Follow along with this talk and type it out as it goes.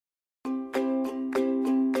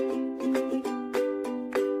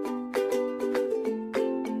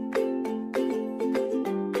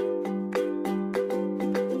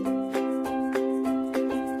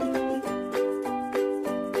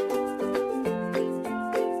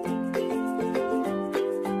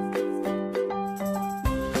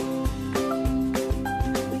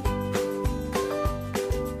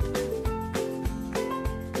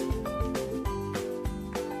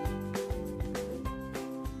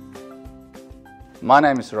My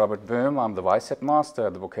name is Robert Böhm. I'm the Vice Headmaster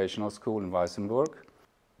at the Vocational School in Weißenburg.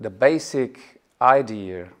 The basic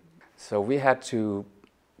idea, so we had to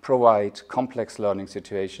provide complex learning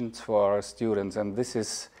situations for our students, and this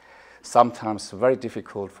is sometimes very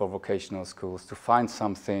difficult for vocational schools to find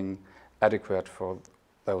something adequate for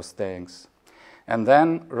those things. And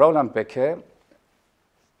then Roland Becke,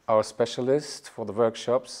 our specialist for the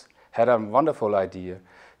workshops, had a wonderful idea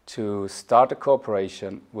to start a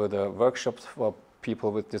cooperation with the workshops for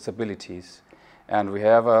people with disabilities. And we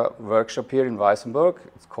have a workshop here in Weißenburg.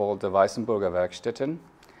 It's called the Weißenburger Werkstätten.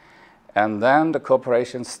 And then the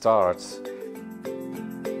cooperation starts.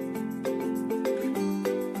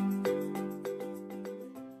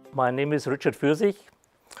 My name is Richard Fürsich.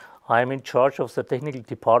 I am in charge of the technical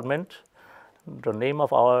department. The name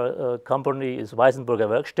of our company is Weißenburger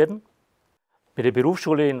Werkstätten. Mit der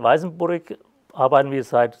Berufsschule in Weißenburg arbeiten wir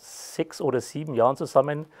seit 6 oder 7 Jahren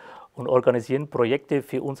zusammen und organisieren Projekte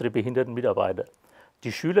für unsere behinderten Mitarbeiter.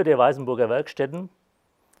 Die Schüler der Weißenburger Werkstätten,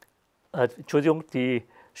 die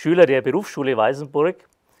Schüler der Berufsschule Weißenburg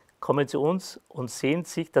kommen zu uns und sehen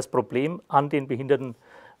sich das Problem an den behinderten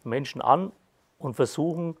Menschen an und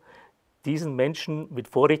versuchen, diesen Menschen mit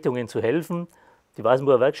Vorrichtungen zu helfen. Die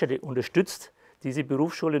Weißenburger Werkstätte unterstützt diese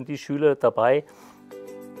Berufsschule und die Schüler dabei.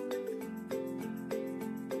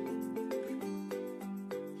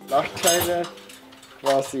 Nachteile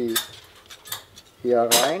quasi hier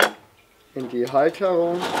rein in die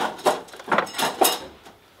Halterung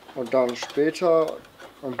und dann später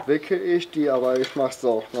umwickel ich die, aber ich mache es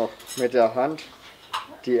auch noch mit der Hand,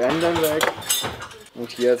 die Enden weg.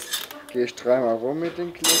 Und jetzt gehe ich 3-mal rum mit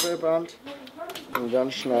dem Klebeband und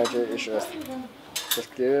dann schneide ich das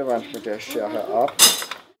Klebeband mit der Schere ab.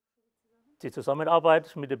 Die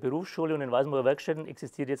Zusammenarbeit mit der Berufsschule und den Weißenburger Werkstätten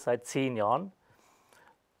existiert jetzt seit 10 Jahren.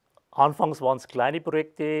 Anfangs waren es kleine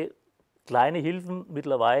Projekte, kleine Hilfen.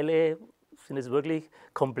 Mittlerweile sind es wirklich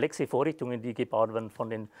komplexe Vorrichtungen, die gebaut werden von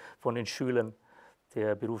den Schülern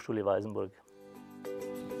der Berufsschule Weißenburg.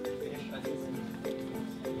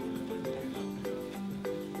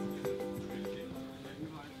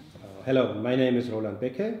 Hello, my name is Roland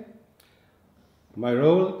Becke. My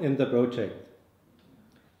role in the project.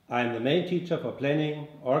 I am the main teacher for planning,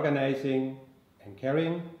 organizing and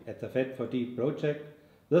carrying at the iVET4D project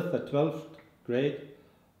with the 12th grade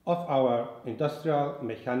of our industrial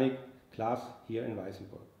mechanic class here in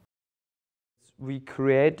Weißenburg. We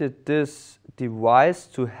created this device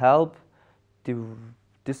to help the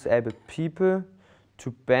disabled people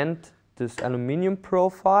to bend this aluminium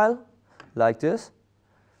profile like this.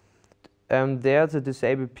 And there the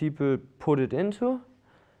disabled people put it into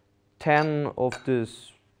 10 of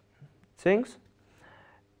these things,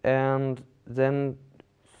 and then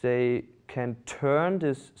they can turn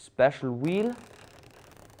this special wheel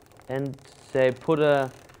and they put a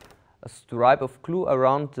stripe of glue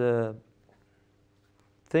around the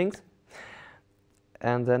things,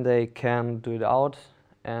 and then they can do it out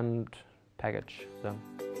and package them.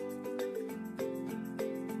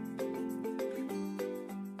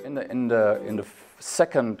 In the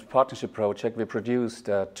second partnership project, we produced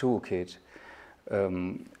a toolkit.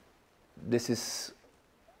 This is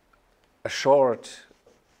a short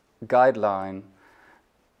guideline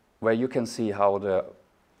where you can see how the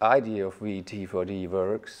idea of iVET4D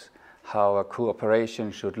works, how a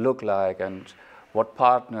cooperation should look like, and what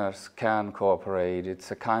partners can cooperate.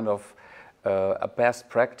 It's a kind of a best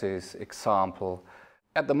practice example.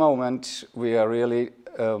 At the moment, we are really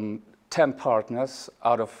 10 partners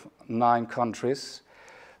out of 9 countries.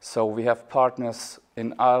 So we have partners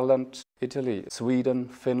in Ireland, Italy, Sweden,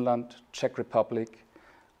 Finland, Czech Republic,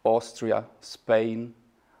 Austria, Spain,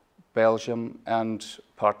 Belgium, and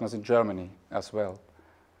partners in Germany as well.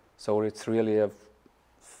 So it's really a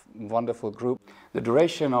wonderful group. The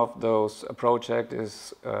duration of those project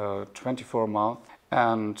is 24 months,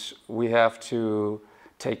 and we have to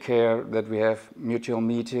take care that we have mutual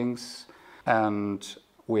meetings, and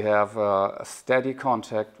we have a steady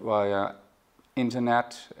contact via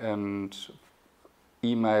internet and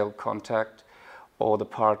email contact. All the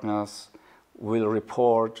partners will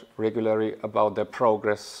report regularly about the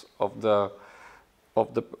progress of the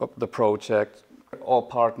project. All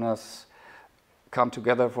partners come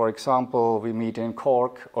together. For example, we meet in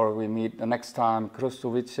Cork, or we meet the next time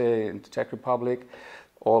Krustovice in the Czech Republic.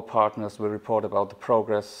 All partners will report about the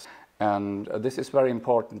progress, and this is very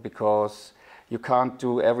important because you can't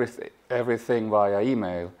do everything via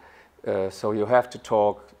email. So you have to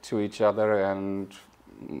talk to each other, and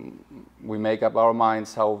we make up our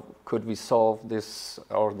minds how could we solve this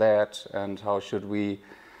or that, and how should we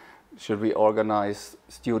organize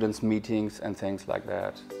students' meetings and things like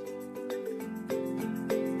that.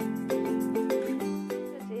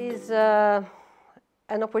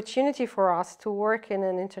 an opportunity for us to work in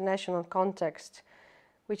an international context,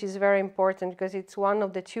 which is very important because it's one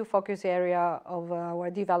of the 2 focus areas of our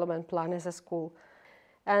development plan as a school.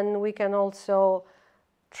 And we can also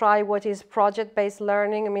try what is project-based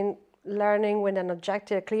learning. I mean, learning with an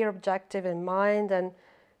objective, a clear objective in mind, and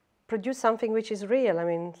produce something which is real, I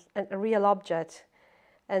mean, a real object.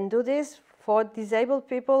 And do this for disabled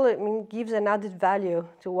people, I mean, gives an added value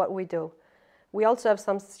to what we do. We also have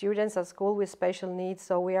some students at school with special needs,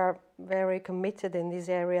 so we are very committed in this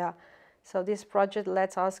area. So this project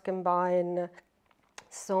lets us combine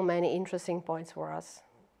so many interesting points for us.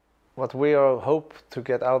 What we hope to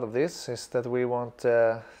get out of this is that we want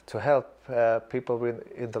to help people with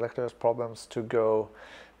intellectual problems to go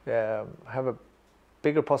have a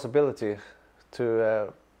bigger possibility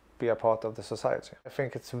to be a part of the society. I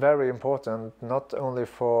think it's very important not only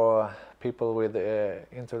for people with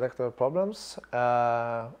intellectual problems,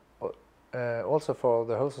 also for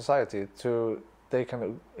the whole society, they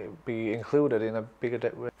can be included in a bigger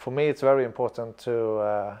way. For me, it's very important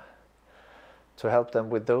to help them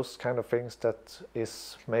with those kind of things that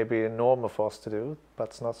is maybe normal for us to do, but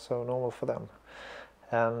it's not so normal for them.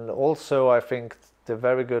 And also, I think the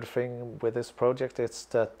very good thing with this project is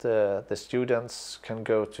that the students can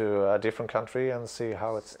go to a different country and see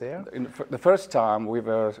how it's there. The first time we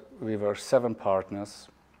were 7 partners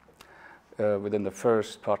within the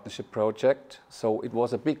first partnership project, so it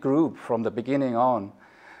was a big group from the beginning on.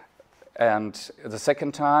 And the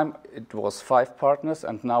second time it was 5 partners,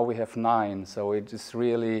 and now we have 9, so it is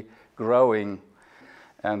really growing.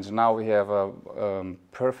 And now we have a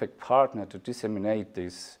perfect partner to disseminate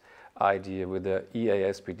this idea with the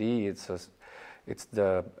EASPD. It's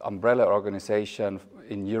the umbrella organization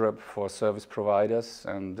in Europe for service providers,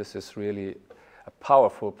 and this is really a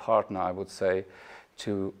powerful partner, I would say,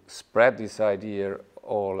 to spread this idea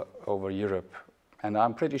all over Europe. And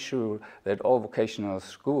I'm pretty sure that all vocational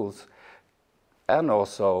schools and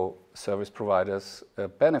also service providers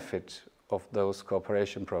benefit of those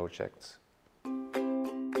cooperation projects.